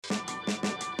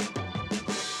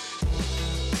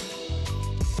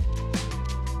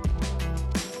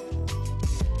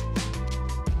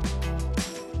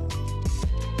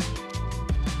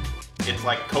It's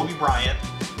like Kobe Bryant,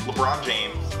 LeBron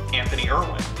James, Anthony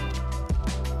Irwin.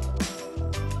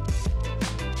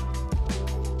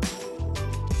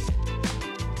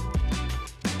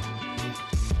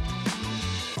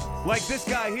 Like this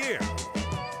guy here.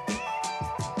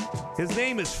 His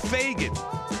name is Fagan.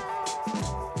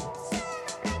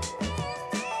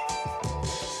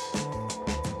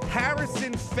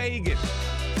 Harrison Fagan.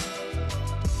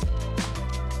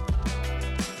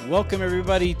 Welcome,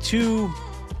 everybody, to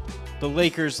the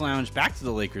Lakers Lounge. Back to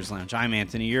the Lakers Lounge. I'm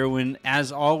Anthony Irwin,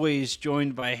 as always,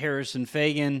 joined by Harrison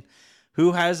Fagan,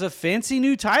 who has a fancy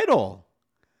new title.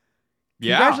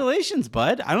 Yeah. Congratulations,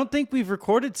 bud. I don't think we've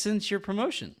recorded since your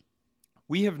promotion.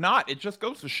 We have not. It just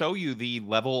goes to show you the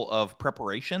level of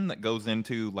preparation that goes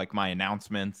into like my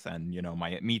announcements and, you know,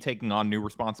 me taking on new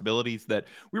responsibilities, that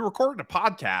we recorded a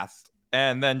podcast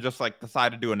and then just like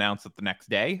decided to announce it the next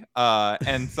day.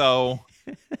 And so,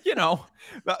 you know,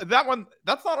 that one,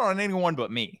 that's not on anyone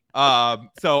but me.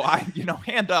 So I, you know,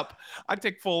 hand up, I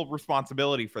take full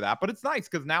responsibility for that. But it's nice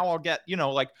because now I'll get, you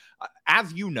know, like,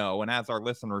 as you know, and as our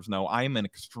listeners know, I am an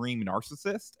extreme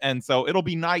narcissist. And so it'll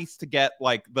be nice to get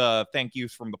like the thank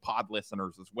yous from the pod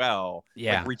listeners as well.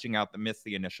 Yeah. Like reaching out to miss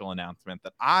the initial announcement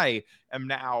that I am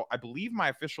now, I believe my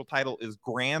official title is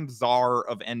Grand Czar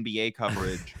of NBA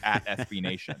coverage at SB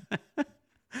Nation.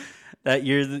 That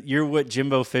you're what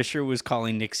Jimbo Fisher was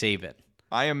calling Nick Saban.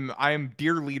 I am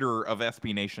dear leader of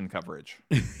SB Nation coverage.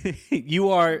 You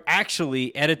are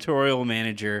actually editorial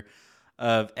manager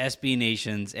of SB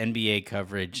Nation's NBA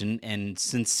coverage, and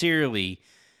sincerely,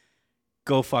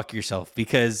 go fuck yourself,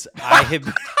 because I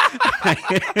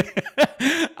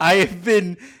have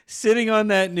been sitting on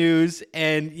that news,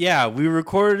 and yeah, we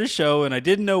recorded a show, and I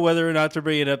didn't know whether or not to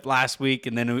bring it up last week,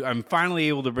 and then I'm finally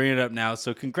able to bring it up now.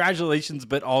 So congratulations,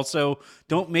 but also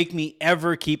don't make me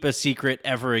ever keep a secret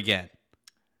ever again.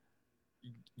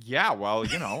 Yeah, well,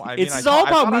 you know, I it's mean, all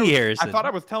about me, Harrison. I thought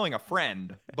I was telling a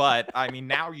friend, but I mean,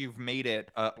 now you've made it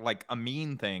like a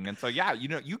mean thing, and so yeah, you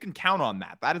know, you can count on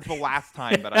that. That is the last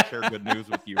time that I share good news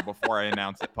with you before I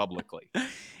announce it publicly.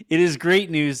 It is great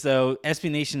news, though.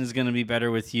 SB Nation is going to be better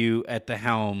with you at the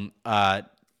helm.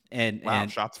 And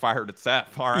shots fired at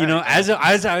Seth. All right. You know, as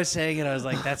I was saying it, I was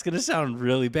like, that's going to sound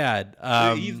really bad.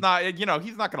 He's not, you know,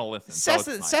 he's not going to listen.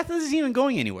 Seth isn't even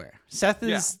going anywhere.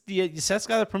 Seth's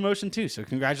got a promotion too. So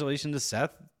congratulations to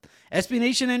Seth. SB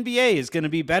Nation NBA is going to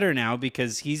be better now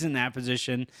because he's in that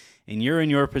position and you're in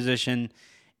your position.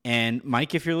 And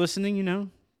Mike, if you're listening, you know,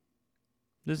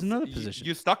 there's another position.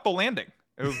 You stuck the landing.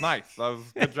 It was nice. That was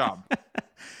a good job.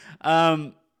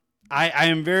 I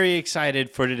am very excited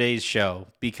for today's show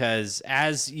because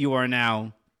as you are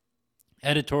now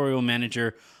editorial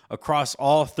manager across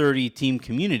all 30 team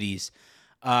communities,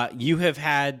 you have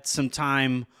had some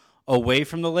time away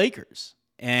from the Lakers.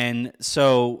 And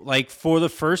so, like, for the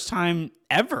first time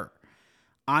ever,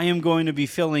 I am going to be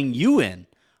filling you in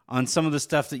on some of the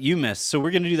stuff that you missed. So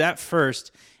we're going to do that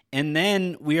first, and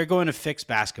then we are going to fix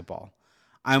basketball.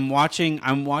 I'm watching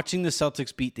the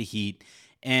Celtics beat the Heat,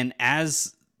 and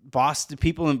as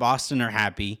people in Boston are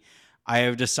happy, I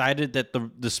have decided that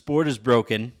the sport is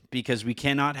broken because we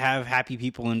cannot have happy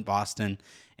people in Boston.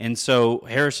 And so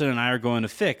Harrison and I are going to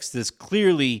fix this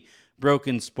clearly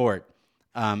broken sport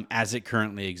as it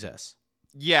currently exists.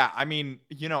 Yeah, I mean,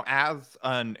 you know, as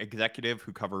an executive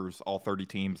who covers all 30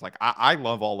 teams, like I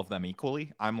love all of them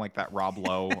equally. I'm like that Rob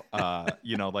Lowe,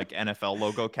 you know, like NFL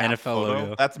logo cap. NFL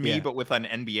logo. That's me, but with an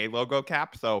NBA logo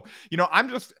cap. So, you know, I'm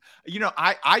just, you know,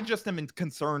 I just am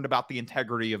concerned about the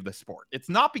integrity of the sport. It's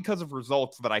not because of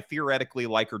results that I theoretically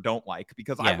like or don't like,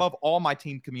 because I love all my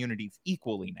team communities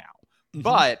equally now. Mm-hmm.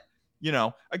 But you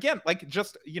know, again, like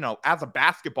just, you know, as a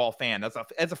basketball fan, as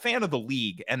a fan of the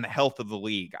league and the health of the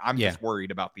league, I'm just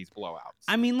worried about these blowouts.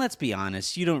 I mean, let's be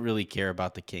honest. You don't really care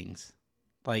about the Kings.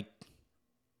 Like,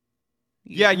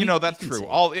 yeah, you know, that's true.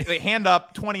 Hand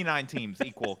up 29 teams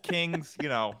equal Kings, you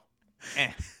know,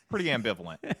 pretty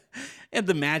ambivalent. And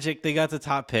the Magic, they got the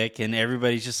top pick, and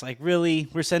everybody's just like, really?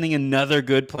 We're sending another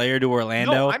good player to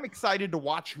Orlando? No, I'm excited to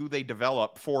watch who they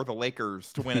develop for the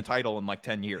Lakers to win a title in like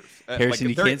 10 years. Harrison,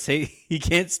 you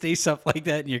can't say stuff like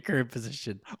that in your current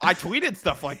position. I tweeted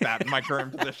stuff like that in my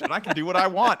current position. I can do what I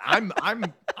want.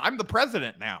 I'm the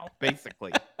president now,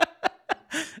 basically.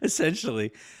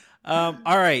 Essentially. All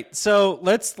right, so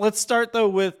let's start though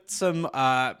with some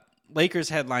Lakers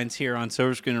headlines here on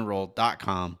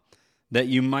SilverScreenandRoll.com that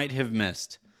you might have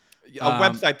missed. A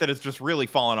website that has just really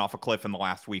fallen off a cliff in the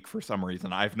last week for some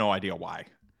reason. I have no idea why.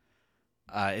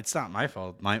 It's not my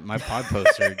fault. My pod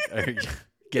posts are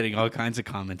getting all kinds of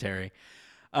commentary.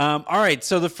 All right,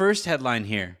 so the first headline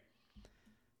here.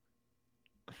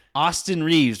 Austin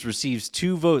Reeves receives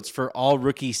 2 votes for all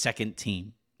rookie second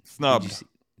team. Snubbed.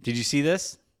 Did you see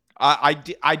this?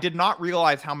 I did not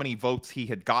realize how many votes he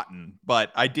had gotten,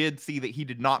 but I did see that he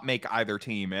did not make either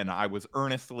team, and I was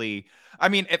earnestly. I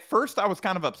mean, at first I was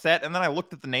kind of upset, and then I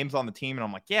looked at the names on the team, and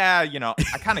I'm like, yeah,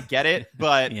 I kind of get it,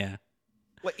 but Yeah.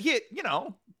 he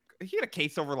had a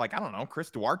case over I don't know, Chris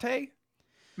Duarte.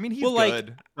 I mean, he's Well,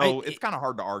 good, so it's kind of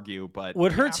hard to argue. But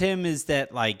what hurts him is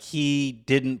that he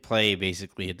didn't play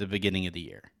basically at the beginning of the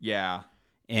year. Yeah,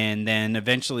 and then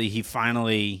eventually he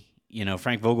finally.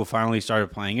 Frank Vogel finally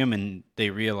started playing him, and they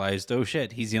realized, oh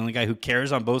shit, he's the only guy who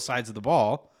cares on both sides of the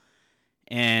ball.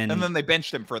 And then they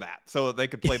benched him for that, so that they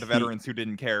could play the veterans who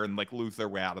didn't care and lose their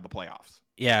way out of the playoffs.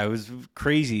 Yeah, it was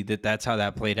crazy that's how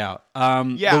that played out.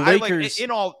 Yeah, the Lakers,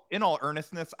 in all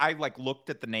earnestness, I looked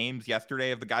at the names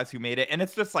yesterday of the guys who made it, and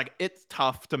it's just it's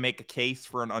tough to make a case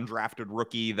for an undrafted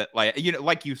rookie that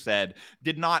like you said,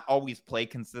 did not always play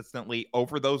consistently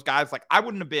over those guys. I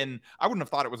wouldn't have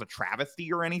thought it was a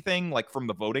travesty or anything from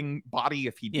the voting body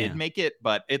if he did make it,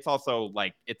 but it's also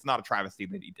it's not a travesty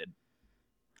that he did.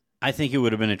 I think it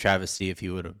would have been a travesty if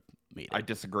he would have made it. I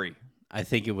disagree. I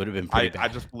think it would have been pretty bad. I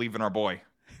just believe in our boy.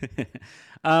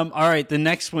 All right, the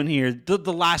next one here,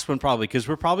 the last one probably, because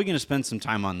we're probably going to spend some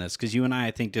time on this because you and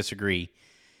I think, disagree,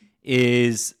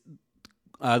 is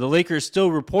the Lakers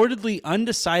still reportedly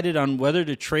undecided on whether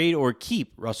to trade or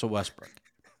keep Russell Westbrook.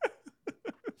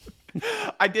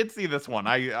 I did see this one.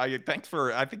 I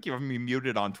think you have me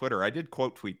muted on Twitter. I did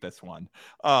quote tweet this one.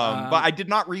 But I did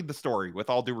not read the story, with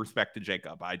all due respect to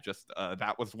Jacob. I just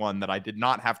that was one that I did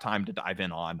not have time to dive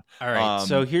in on. All right.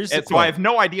 So here's the so I have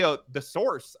no idea the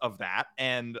source of that,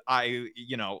 and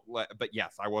but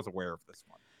yes, I was aware of this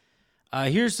one.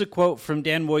 Here's the quote from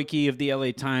Dan Wojcicki of the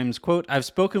LA Times. Quote, I've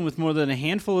spoken with more than a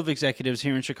handful of executives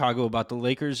here in Chicago about the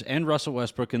Lakers and Russell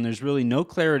Westbrook, and there's really no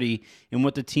clarity in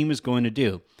what the team is going to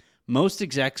do. Most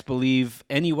execs believe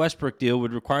any Westbrook deal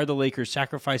would require the Lakers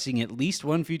sacrificing at least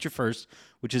one future first,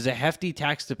 which is a hefty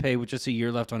tax to pay with just a year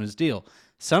left on his deal.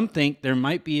 Some think there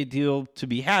might be a deal to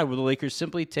be had where the Lakers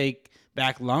simply take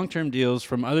back long-term deals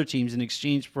from other teams in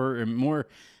exchange for a more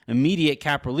immediate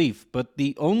cap relief. But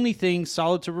the only thing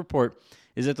solid to report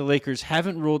is that the Lakers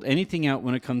haven't ruled anything out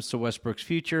when it comes to Westbrook's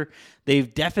future.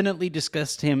 They've definitely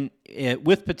discussed him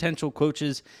with potential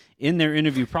coaches in their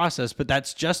interview process, but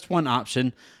that's just one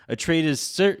option. A trade is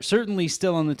certainly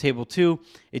still on the table too.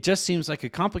 It just seems like a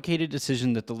complicated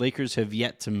decision that the Lakers have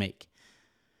yet to make.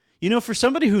 For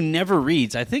somebody who never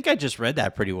reads, I think I just read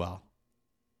that pretty well.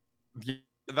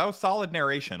 That was solid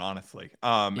narration, honestly.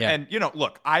 And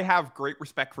look, I have great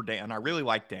respect for Dan. I really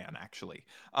like Dan, actually.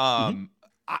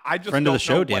 I just friend don't of the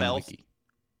show, know Dan what else. Wiki.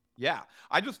 Yeah,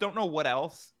 I just don't know what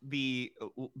else the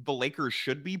Lakers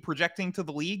should be projecting to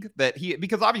the league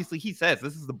because obviously he says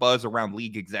this is the buzz around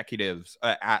league executives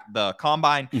at the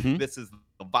combine. Mm-hmm. This is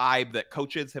the vibe that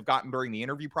coaches have gotten during the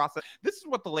interview process. This is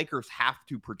what the Lakers have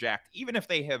to project, even if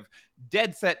they have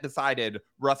dead set decided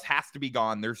Russ has to be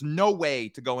gone. There's no way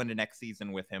to go into next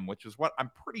season with him, which is what I'm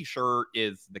pretty sure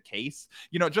is the case,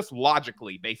 just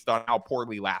logically based on how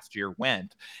poorly last year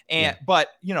went. But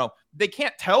they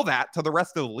can't tell that to the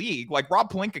rest of the league.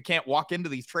 Rob Pelinka can't walk into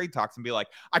these trade talks and be like,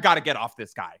 I got to get off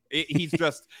this guy. He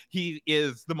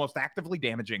is the most actively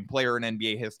damaging player in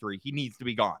NBA history. He needs to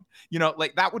be gone.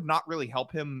 That would not really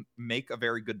help him make a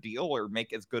very good deal or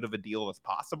make as good of a deal as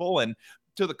possible. And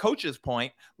to the coach's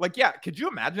point, could you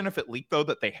imagine if it leaked though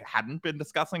that they hadn't been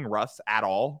discussing Russ at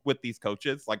all with these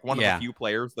coaches? One of the few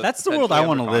players that's the world I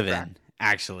want to live in,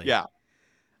 actually. Yeah.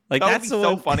 That's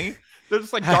so funny. They're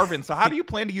just like, Darvin, so how do you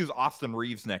plan to use Austin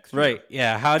Reeves next year? Right,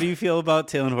 yeah. How do you feel about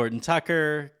Taylor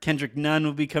Horton-Tucker? Kendrick Nunn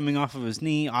will be coming off of his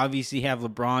knee. Obviously, you have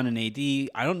LeBron and AD.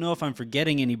 I don't know if I'm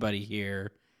forgetting anybody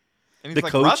here. And he's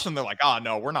coach? Russ, and they're like, oh,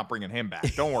 no, we're not bringing him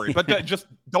back. Don't worry. But just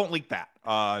don't leak that.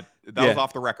 That was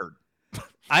off the record.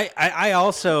 I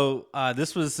also,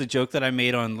 this was the joke that I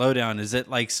made on Lowdown, is that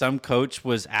some coach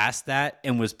was asked that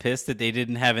and was pissed that they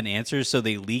didn't have an answer, so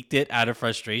they leaked it out of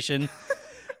frustration.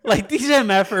 These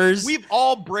MFers. We've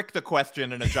all bricked a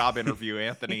question in a job interview,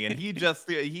 Anthony, and he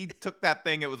took that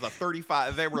thing. It was a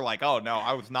 35. They were like, oh, no,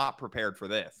 I was not prepared for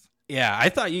this. Yeah, I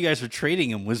thought you guys were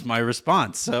trading him was my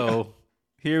response. So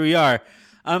here we are.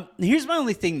 Here's my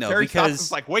only thing, though. Terry because Stotts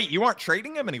was like, wait, you aren't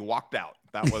trading him? And he walked out.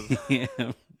 That was...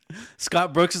 yeah.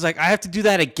 Scott Brooks is like, I have to do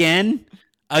that again?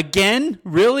 Again?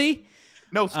 Really?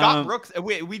 No, Scott Brooks,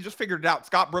 we just figured it out.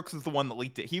 Scott Brooks is the one that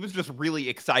leaked it. He was just really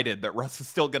excited that Russ is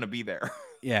still going to be there.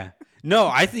 Yeah. No,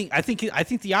 I think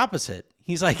the opposite.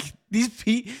 He's like,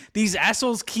 these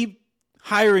assholes keep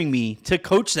hiring me to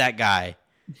coach that guy.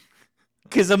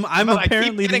 because I'm But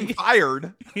apparently I keep getting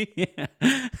fired. Yeah.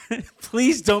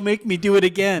 Please don't make me do it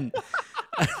again.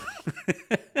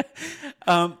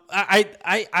 I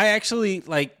actually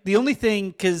like the only thing,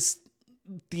 because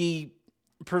the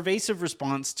pervasive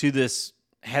response to this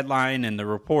headline and the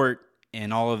report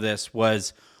and all of this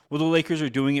was, well, the Lakers are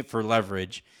doing it for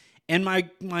leverage. And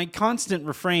my constant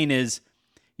refrain is,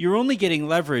 you're only getting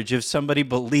leverage if somebody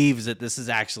believes that this is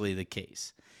actually the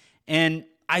case. And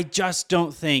I just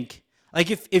don't think,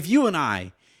 like, if you and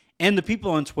I and the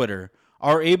people on Twitter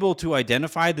are able to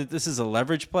identify that this is a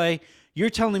leverage play, you're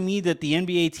telling me that the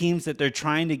NBA teams that they're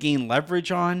trying to gain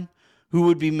leverage on, who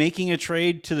would be making a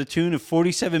trade to the tune of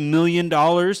 $47 million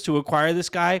to acquire this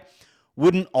guy,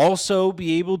 wouldn't also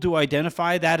be able to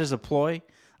identify that as a ploy?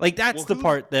 Like, that's the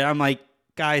part that I'm like,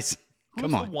 guys,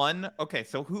 come on. Who's the one? Okay,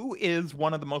 so who is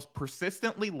one of the most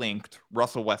persistently linked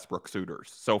Russell Westbrook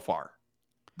suitors so far?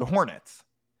 The Hornets.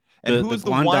 And The who is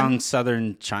the Guangdong one?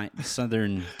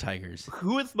 Southern Tigers.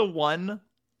 Who is the one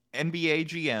NBA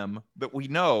GM that we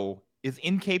know is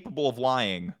incapable of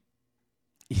lying?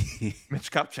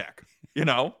 Mitch Kupchak. You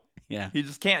know, Yeah. he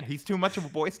just can't. He's too much of a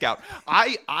Boy Scout.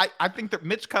 I think that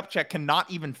Mitch Kupchak cannot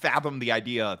even fathom the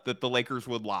idea that the Lakers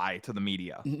would lie to the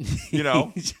media. You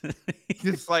know,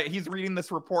 he's like, he's reading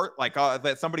this report like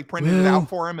that somebody printed it out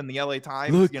for him in the LA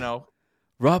Times. Look, you know,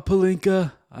 Rob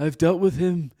Pelinka, I've dealt with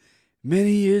him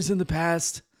many years in the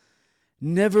past.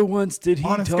 Never once did he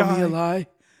Honest tell me guy. a lie.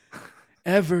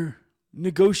 Ever.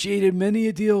 Negotiated many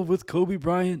a deal with Kobe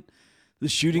Bryant, the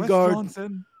shooting Wes guard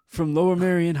Johnson. from Lower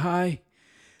Marion High.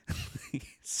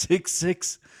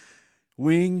 6'6"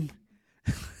 wing.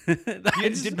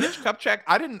 Did Mitch Kupchak?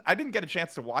 I didn't get a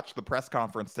chance to watch the press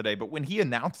conference today, but when he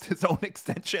announced his own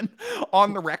extension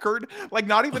on the record, like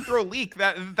not even through a leak,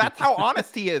 that's how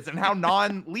honest he is and how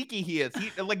non-leaky he is.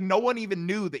 He, like, no one even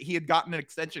knew that he had gotten an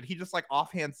extension. He just like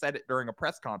offhand said it during a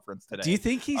press conference today. Do you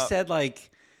think he said like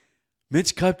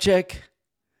Mitch Kupchak,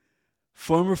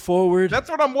 former forward? That's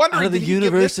what I'm wondering. Out of the Did he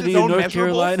give this University his of own North measurables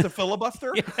Carolina? to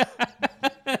filibuster?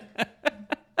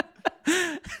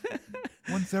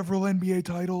 Won several NBA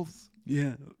titles.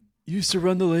 Yeah. Used to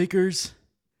run the Lakers.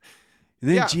 And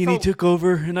then Yeah, Jeannie so- took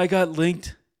over and I got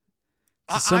linked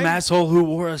to some I'm- asshole who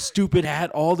wore a stupid hat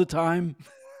all the time.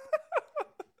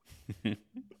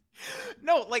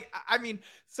 No, like, I mean,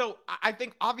 so I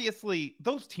think obviously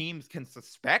those teams can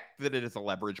suspect that it is a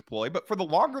leverage ploy, but for the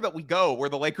longer that we go, where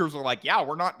the Lakers are like, yeah,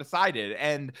 we're not decided,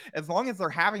 and as long as they're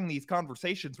having these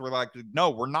conversations where like, no,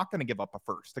 we're not going to give up a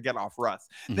first to get off Russ,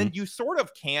 then you sort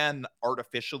of can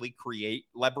artificially create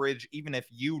leverage, even if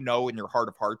you know in your heart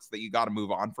of hearts that you got to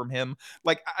move on from him.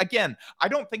 Like, again, I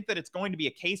don't think that it's going to be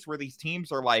a case where these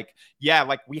teams are like, yeah,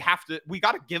 like we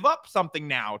got to give up something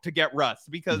now to get Russ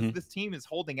because this team is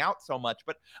holding out so much.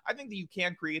 But I think that you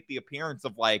can create the appearance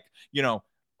of like, you know,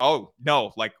 oh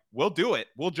no, like we'll do it.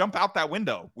 We'll jump out that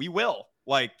window. We will.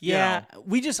 Like, Yeah,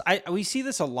 you know. we see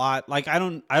this a lot. Like, I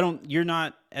don't, you're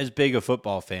not as big a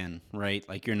football fan, right?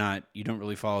 Like, you don't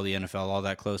really follow the NFL all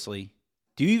that closely.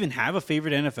 Do you even have a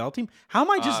favorite NFL team? How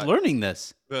am I just learning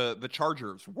this? The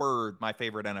Chargers were my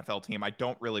favorite NFL team. I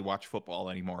don't really watch football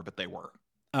anymore, but they were.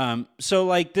 So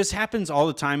like this happens all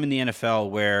the time in the NFL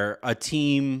where a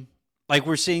team, like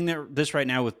we're seeing this right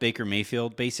now with Baker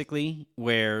Mayfield, basically,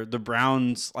 where the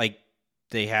Browns, like,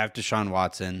 they have Deshaun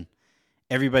Watson.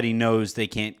 Everybody knows they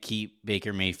can't keep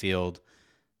Baker Mayfield.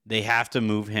 They have to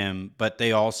move him, but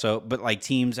like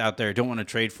teams out there don't want to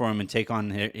trade for him and take on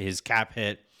his cap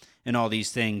hit and all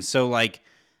these things. So like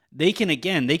they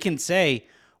can say,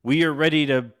 we are ready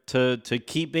to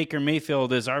keep Baker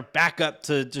Mayfield as our backup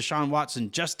to Deshaun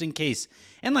Watson just in case.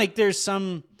 And like there's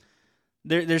some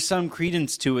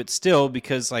credence to it still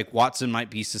because like Watson might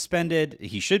be suspended.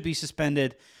 He should be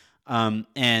suspended.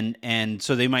 And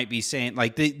so they might be saying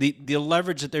like the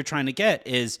leverage that they're trying to get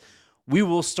is we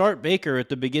will start Baker at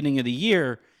the beginning of the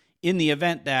year in the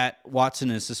event that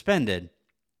Watson is suspended.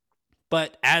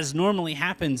 But as normally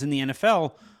happens in the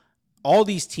NFL, all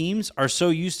these teams are so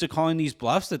used to calling these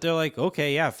bluffs that they're like,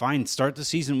 okay, yeah, fine, start the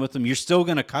season with him. You're still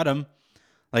going to cut him.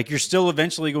 Like, you're still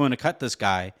eventually going to cut this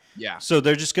guy. Yeah. So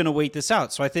they're just going to wait this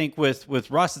out. So I think with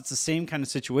Russ, it's the same kind of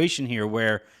situation here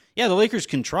where, yeah, the Lakers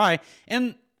can try.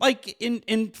 And, like,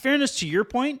 in fairness to your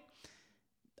point,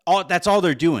 that's all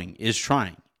they're doing is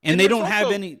trying. And they don't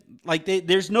have any, like,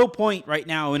 there's no point right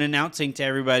now in announcing to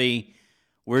everybody,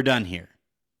 we're done here.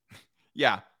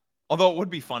 Yeah. Although it would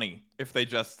be funny if they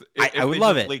just, I would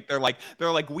love it. They're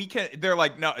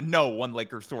like, no, one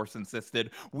Lakers source insisted,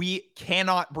 we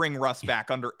cannot bring Russ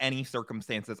back under any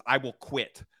circumstances. I will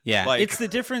quit. Yeah. Like, It's the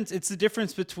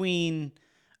difference between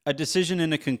a decision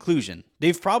and a conclusion.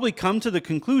 They've probably come to the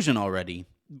conclusion already,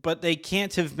 but they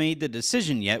can't have made the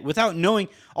decision yet without knowing.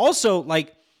 Also,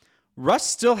 like, Russ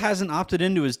still hasn't opted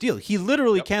into his deal. He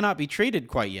literally cannot be traded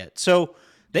quite yet. So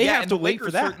they have to wait for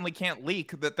that. Certainly can't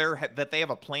leak that they have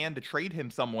a plan to trade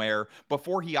him somewhere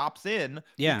before he opts in.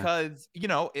 Yeah. Because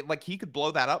he could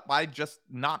blow that up by just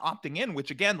not opting in.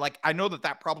 Which again, like, I know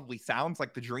that probably sounds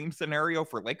like the dream scenario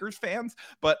for Lakers fans,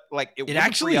 but like it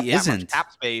actually isn't.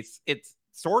 Cap space. It's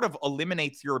sort of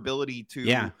eliminates your ability to.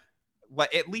 Yeah.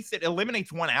 At least it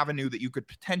eliminates one avenue that you could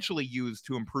potentially use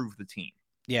to improve the team.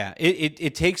 Yeah,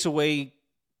 it takes away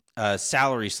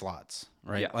salary slots,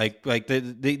 right? Yes. Like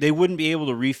they wouldn't be able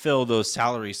to refill those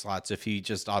salary slots if he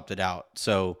just opted out.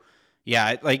 So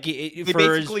yeah, like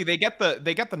they get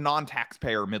the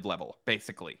non-taxpayer mid-level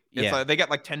basically. They get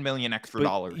like $10 million extra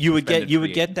dollars. You would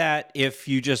get that if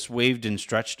you just waived and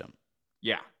stretched him.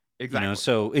 Yeah. Exactly.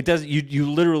 So it does. You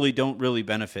literally don't really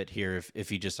benefit here if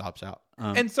he just opts out.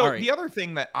 And so the other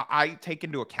thing that I take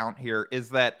into account here is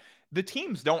that the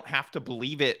teams don't have to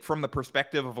believe it from the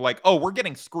perspective of like, oh, we're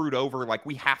getting screwed over. Like,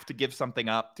 we have to give something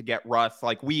up to get Russ.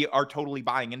 Like, we are totally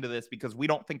buying into this because we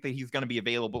don't think that he's going to be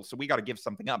available. So we got to give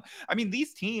something up. I mean,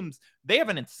 these teams, they have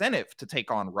an incentive to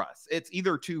take on Russ. It's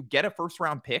either to get a first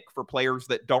round pick for players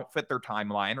that don't fit their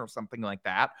timeline or something like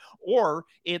that, or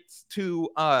it's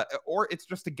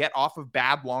just to get off of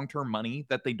bad long-term money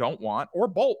that they don't want, or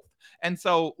both. And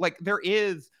so like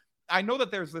I know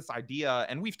that there's this idea,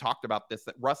 and we've talked about this,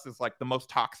 that Russ is like the most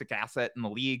toxic asset in the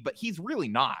league, but he's really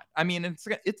not. I mean,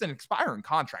 it's an expiring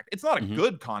contract. It's not a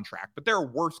good contract, but there are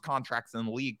worse contracts in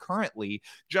the league currently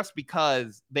just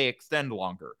because they extend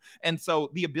longer. And so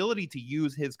the ability to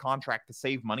use his contract to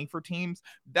save money for teams,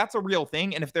 that's a real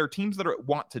thing. And if there are teams that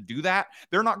want to do that,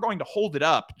 they're not going to hold it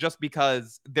up just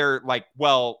because they're like,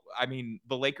 well, I mean,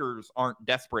 the Lakers aren't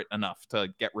desperate enough to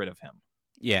get rid of him.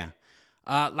 Yeah.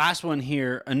 Last one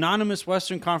here. Anonymous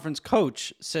Western Conference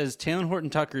coach says Talen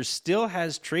Horton-Tucker still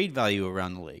has trade value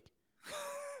around the league.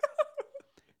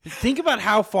 Think about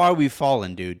how far we've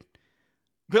fallen, dude.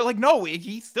 They're like, no,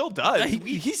 he still does.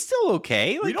 He's still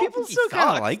okay. Like, people still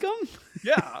kind of like him.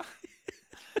 Yeah.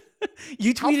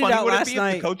 You tweeted out last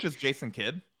night. If the coach is Jason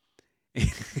Kidd?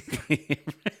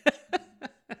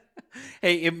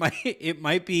 Hey, it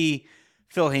might be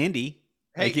Phil Handy.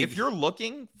 Hey, if you're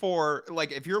looking for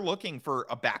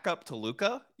a backup to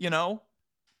Luka,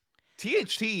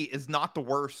 THT is not the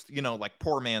worst, like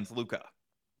poor man's Luka.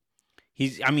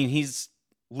 He's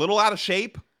little out of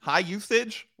shape, high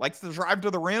usage, likes to drive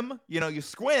to the rim. You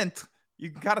squint, you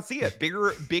gotta see it.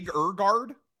 Bigger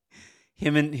guard.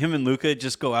 Him and Luka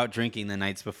just go out drinking the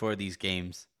nights before these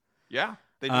games. Yeah.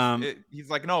 He's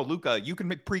like, no, Luka, you can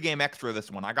make pregame extra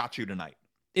this one. I got you tonight.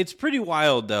 It's pretty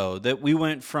wild though that we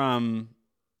went from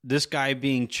this guy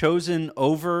being chosen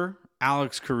over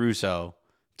Alex Caruso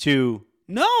to,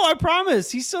 no, I promise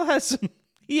he still has some.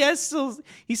 He still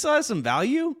has some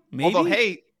value. Maybe. Although,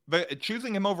 hey,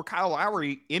 choosing him over Kyle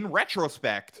Lowry in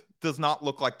retrospect does not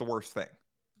look like the worst thing.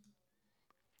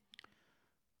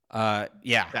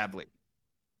 Yeah. Sadly.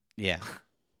 Yeah.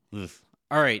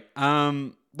 All right.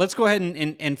 Let's go ahead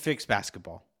and fix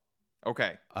basketball.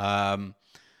 Okay.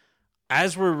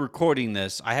 As we're recording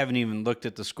this, I haven't even looked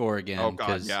at the score again. Oh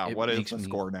God, yeah. What is the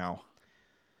score now?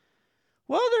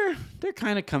 Well, they're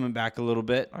kind of coming back a little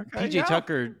bit. Okay,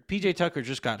 PJ Tucker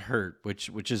just got hurt, which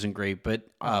isn't great. But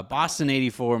Boston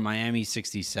 84, Miami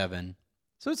 67.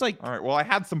 So it's like, all right. Well, I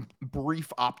had some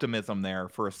brief optimism there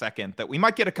for a second that we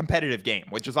might get a competitive game,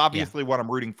 which is obviously what I'm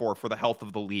rooting for the health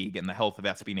of the league and the health of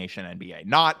SB Nation NBA,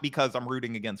 not because I'm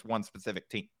rooting against one specific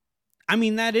team. I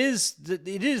mean, it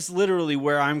is literally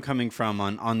where I'm coming from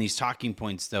on these talking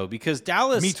points, though, because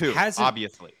Dallas Me too,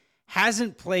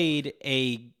 hasn't played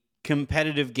a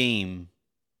competitive game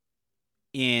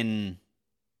in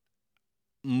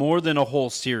more than a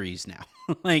whole series now.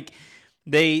 Like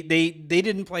they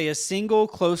didn't play a single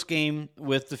close game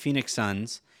with the Phoenix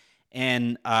Suns,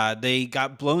 and they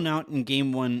got blown out in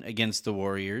game 1 against the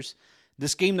Warriors.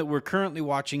 This game that we're currently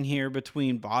watching here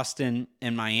between Boston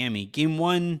and Miami, game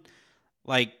 1,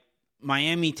 like,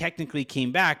 Miami technically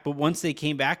came back, but once they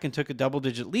came back and took a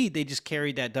double-digit lead, they just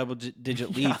carried that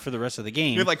double-digit lead for the rest of the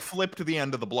game. They flipped to the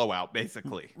end of the blowout,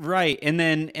 basically. Right, and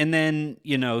then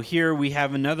here we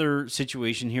have another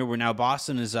situation here where now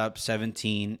Boston is up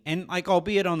 17, and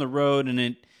albeit on the road, and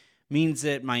it means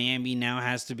that Miami now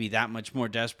has to be that much more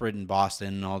desperate in Boston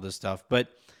and all this stuff. But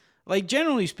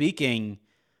generally speaking,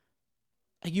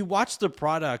 you watch the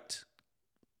product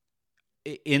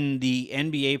in the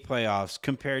NBA playoffs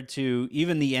compared to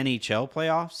even the NHL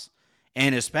playoffs,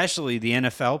 and especially the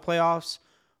NFL playoffs,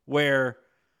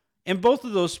 and both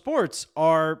of those sports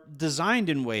are designed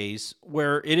in ways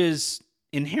where it is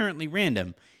inherently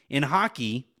random. In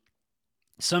hockey,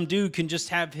 some dude can just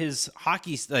have his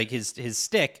hockey, like his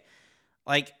stick,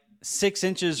 like 6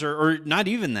 inches or not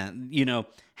even that,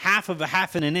 half of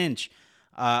an inch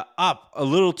up a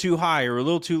little too high or a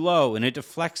little too low, and it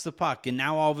deflects the puck, and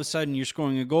now all of a sudden you're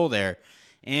scoring a goal there.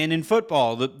 And in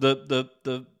football,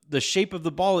 the shape of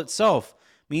the ball itself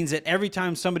means that every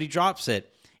time somebody drops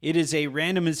it, it is a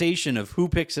randomization of who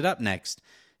picks it up next.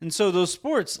 And so those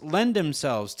sports lend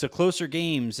themselves to closer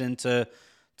games and to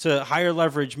higher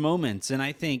leverage moments. And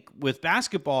I think with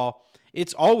basketball,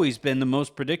 it's always been the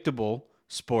most predictable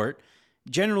sport.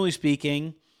 Generally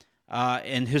speaking,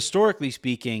 and historically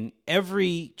speaking,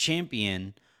 every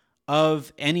champion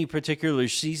of any particular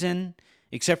season,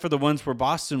 except for the ones where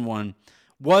Boston won,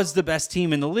 was the best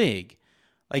team in the league.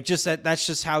 Like, just that's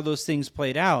just how those things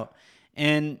played out.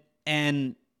 And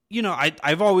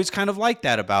I've always kind of liked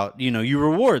that about, you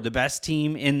reward the best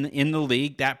team in the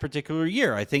league that particular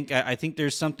year. I think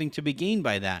there's something to be gained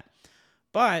by that.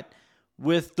 But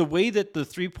with the way that the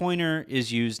three-pointer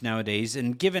is used nowadays,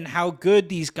 and given how good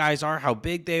these guys are, how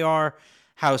big they are,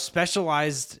 how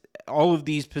specialized all of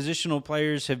these positional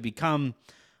players have become,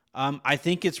 I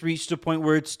think it's reached a point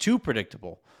where it's too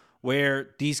predictable, where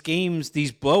these games,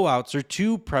 these blowouts are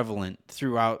too prevalent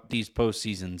throughout these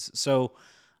postseasons. So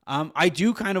I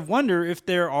do kind of wonder if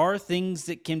there are things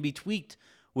that can be tweaked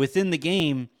within the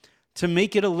game to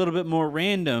make it a little bit more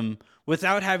random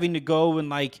without having to go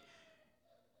and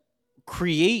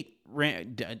create.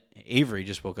 Avery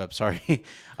just woke up. Sorry,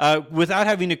 without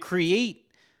having to create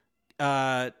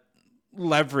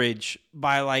leverage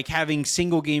by having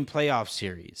single game playoff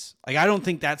series. I don't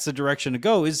think that's the direction to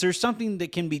go. Is there something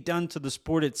that can be done to the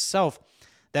sport itself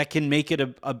that can make it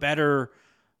a better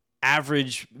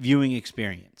average viewing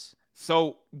experience?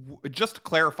 So just to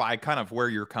clarify kind of where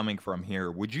you're coming from here,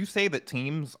 would you say that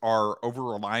teams are over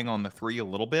relying on the three a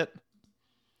little bit?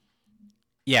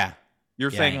 Yeah.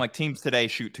 You're saying teams today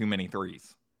shoot too many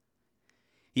threes?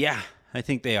 Yeah, I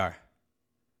think they are.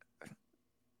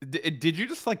 Did you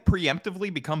just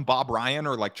preemptively become Bob Ryan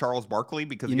or Charles Barkley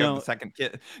because you have the second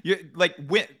kid?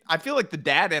 I feel like the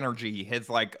dad energy has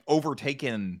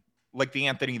overtaken the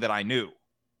Anthony that I knew.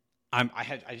 I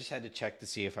just had to check to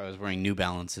see if I was wearing New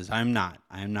Balances. I'm not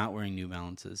wearing New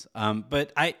Balances.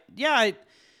 But I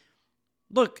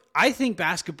think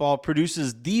basketball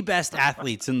produces the best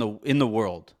athletes in the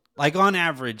world. On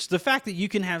average, the fact that you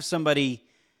can have somebody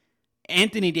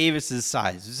Anthony Davis's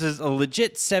size, this is a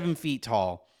legit 7 feet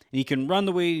tall, and he can run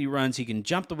the way he runs, he can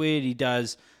jump the way that he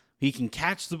does, he can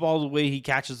catch the ball the way he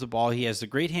catches the ball, he has the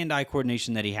great hand-eye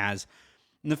coordination that he has,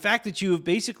 and the fact that you have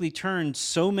basically turned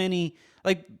so many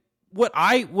what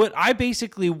I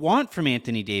basically want from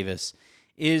Anthony Davis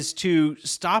is to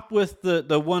stop with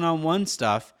the one-on-one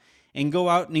stuff and go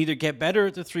out and either get better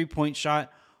at the three-point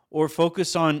shot or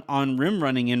focus on rim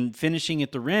running and finishing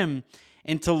at the rim,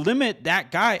 and to limit that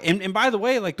guy. And by the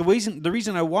way, the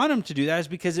reason I want him to do that is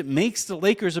because it makes the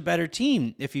Lakers a better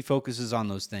team if he focuses on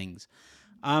those things.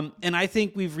 And I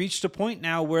think we've reached a point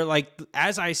now where,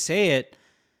 as I say it,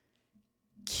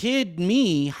 kid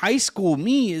me, high school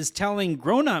me is telling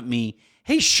grown-up me,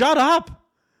 hey, shut up.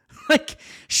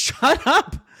 Shut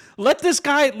up. Let's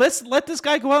let this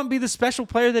guy go out and be the special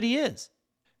player that he is.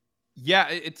 Yeah,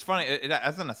 it's funny.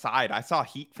 As an aside, I saw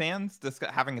Heat fans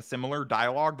having a similar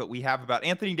dialogue that we have about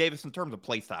Anthony Davis in terms of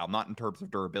play style, not in terms of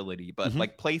durability, but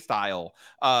play style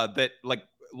that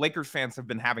Lakers fans have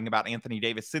been having about Anthony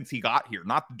Davis since he got here.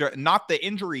 Not the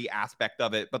injury aspect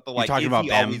of it, but you're talking about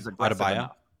Bam Adebayo?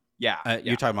 Yeah,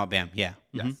 you're talking about Bam. Yeah.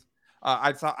 Yes.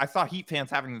 Mm-hmm. I saw Heat fans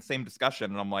having the same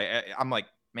discussion, and I'm like,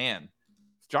 man,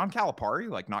 is John Calipari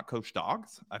not coach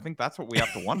dogs? I think that's what we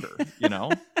have to wonder.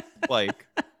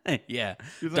 Yeah,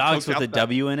 dogs with a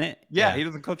W in it. Yeah, he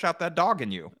doesn't coach out that dog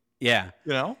in you. Yeah,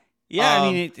 Yeah,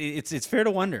 I mean, it's fair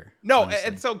to wonder. No, honestly.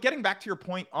 And so getting back to your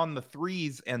point on the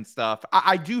threes and stuff,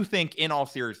 I do think, in all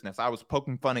seriousness, I was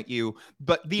poking fun at you,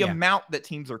 but the amount that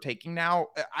teams are taking now,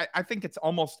 I think it's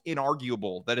almost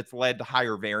inarguable that it's led to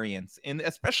higher variance,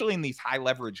 especially in these high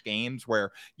leverage games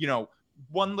where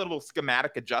one little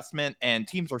schematic adjustment and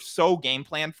teams are so game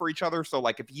planned for each other. So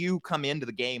if you come into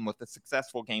the game with a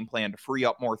successful game plan to free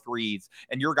up more threes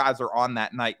and your guys are on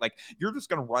that night, you're just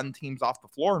going to run teams off the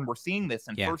floor. And we're seeing this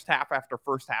in first half after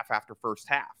first half after first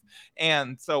half.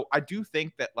 And so I do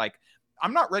think that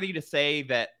I'm not ready to say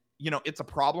that it's a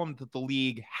problem that the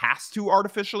league has to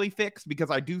artificially fix, because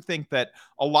I do think that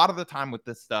a lot of the time with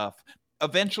this stuff,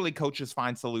 eventually coaches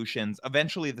find solutions.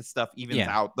 Eventually the stuff evens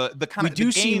out. We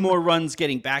do see more runs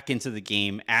getting back into the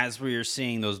game as we are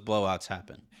seeing those blowouts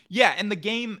happen. Yeah, and the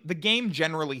game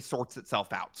generally sorts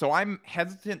itself out. So I'm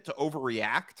hesitant to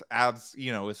overreact, as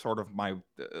is sort of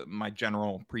my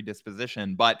general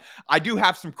predisposition. But I do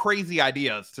have some crazy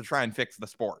ideas to try and fix the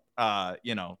sport. Now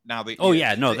that Oh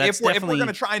yeah, no, if that's we're definitely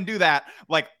gonna try and do that,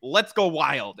 like let's go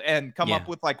wild and come yeah. up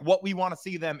with like what we want to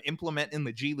see them implement in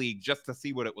the G League just to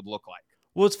see what it would look like.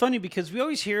 Well, it's funny because we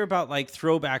always hear about like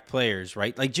throwback players,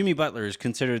 right? Like Jimmy Butler is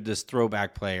considered this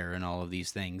throwback player and all of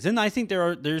these things. And I think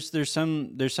there's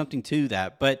something to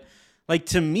that. But like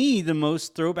to me, the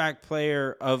most throwback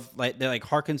player of like that like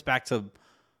harkens back to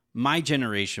my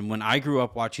generation when I grew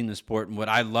up watching the sport and what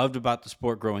I loved about the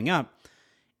sport growing up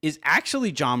is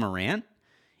actually John Morant,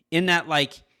 in that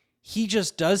like he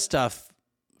just does stuff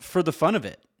for the fun of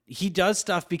it. He does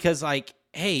stuff because like,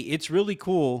 hey, it's really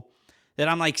cool that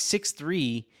I'm like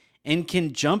 6'3" and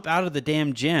can jump out of the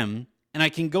damn gym, and I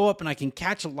can go up and I can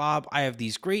catch a lob. I have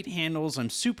these great handles. I'm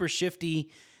super shifty.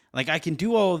 Like I can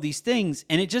do all of these things,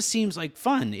 and it just seems like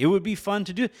fun. It would be fun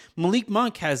to do. Malik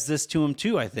Monk has this to him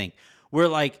too, I think, where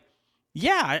like,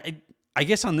 yeah, I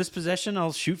guess on this possession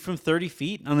I'll shoot from 30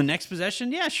 feet. On the next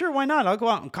possession, yeah, sure, why not? I'll go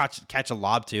out and catch a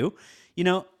lob too,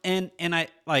 and I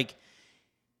like,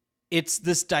 it's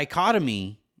this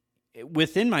dichotomy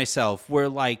within myself where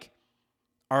like,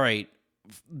 all right,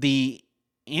 the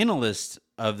analyst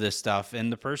of this stuff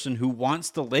and the person who wants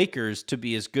the Lakers to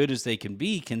be as good as they can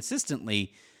be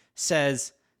consistently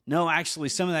says, no, actually,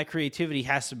 some of that creativity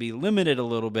has to be limited a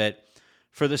little bit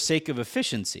for the sake of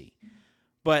efficiency.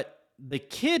 But the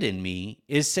kid in me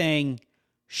is saying,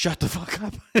 shut the fuck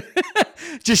up.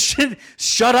 Just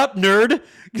shut up, nerd.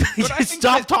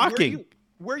 Stop talking.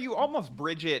 Where you almost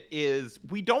bridge it is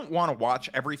we don't want to watch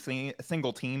every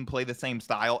single team play the same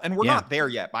style, and we're not there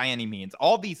yet by any means.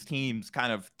 All these teams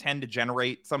kind of tend to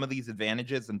generate some of these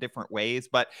advantages in different ways,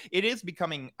 but it is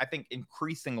becoming, I think,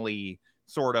 increasingly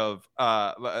sort of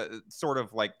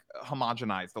like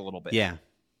homogenized a little bit.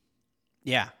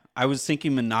 Yeah. I was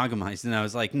thinking monogamized, and I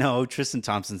was like, no, Tristan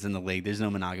Thompson's in the league. There's no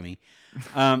monogamy.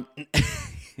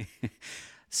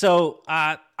 So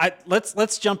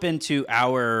let's jump into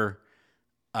our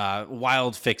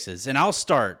wild fixes, and I'll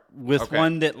start with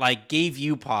one that like gave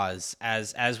you pause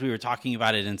as we were talking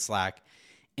about it in Slack.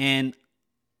 And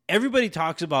everybody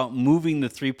talks about moving the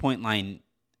 3-point line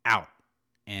out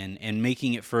and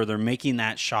making it further, making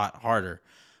that shot harder.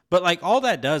 But like all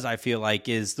that does, I feel like,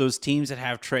 is those teams that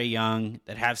have Trae Young,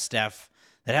 that have Steph,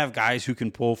 that have guys who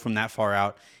can pull from that far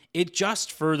out, it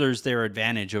just furthers their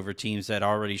advantage over teams that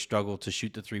already struggle to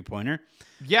shoot the 3-pointer.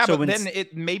 Yeah, so but then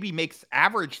it maybe makes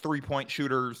average 3-point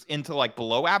shooters into like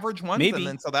below average ones. Maybe. And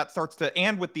then so that starts to,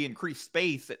 and with the increased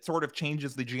space, it sort of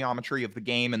changes the geometry of the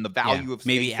game and the value of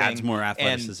spacing. Maybe adds more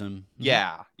athleticism. And,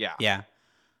 yeah.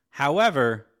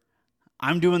 However,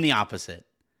 I'm doing the opposite.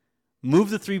 Move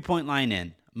the 3-point line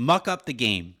in. Muck up the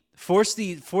game. Force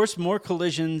more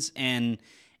collisions and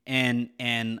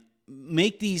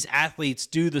make these athletes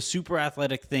do the super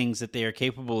athletic things that they are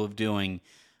capable of doing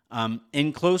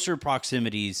in closer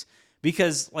proximities,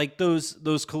 because like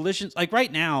those collisions, like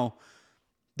right now,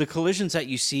 the collisions that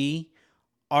you see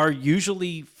are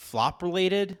usually flop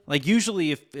related. Like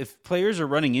usually if players are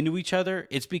running into each other,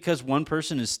 it's because one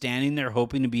person is standing there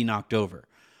hoping to be knocked over.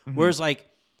 Mm-hmm. Whereas like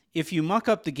if you muck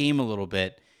up the game a little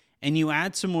bit and you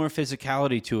add some more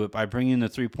physicality to it by bringing the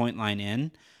 3-point line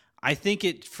in, I think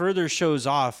it further shows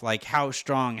off like how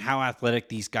strong, how athletic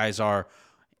these guys are,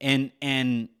 and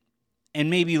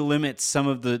maybe limits some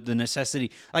of the necessity.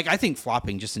 Like I think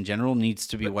flopping just in general needs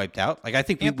to be wiped out. Like I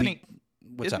think Anthony,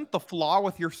 isn't the flaw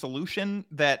with your solution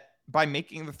that by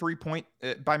making the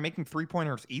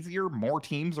 3-pointers easier, more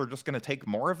teams are just going to take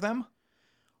more of them?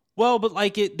 Well, but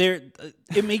like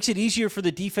it makes it easier for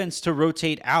the defense to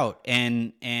rotate out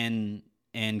and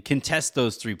contest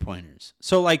those 3-pointers.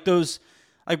 So like those.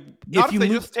 Like, not if they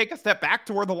just take a step back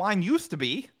to where the line used to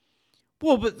be.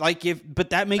 Well, but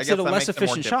that makes it a less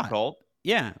efficient shot.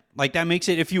 Yeah, like that makes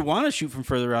it, if you want to shoot from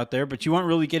further out there, but you aren't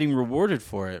really getting rewarded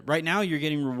for it. Right now, you're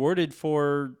getting rewarded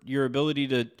for your ability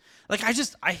to. Like,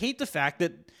 I hate the fact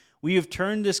that we have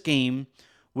turned this game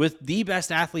with the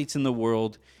best athletes in the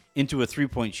world into a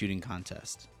 3-point shooting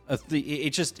contest. It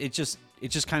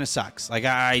just kind of sucks. Like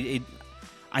I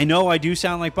know I do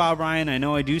sound like Bob Ryan. I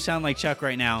know I do sound like Chuck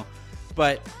right now.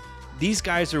 But these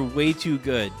guys are way too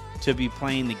good to be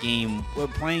playing the game,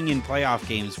 playing in playoff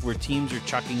games where teams are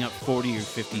chucking up 40 or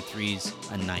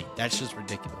 53s a night. That's just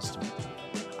ridiculous to me.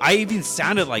 I even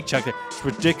sounded like Chuck. It's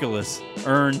ridiculous.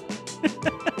 Earn.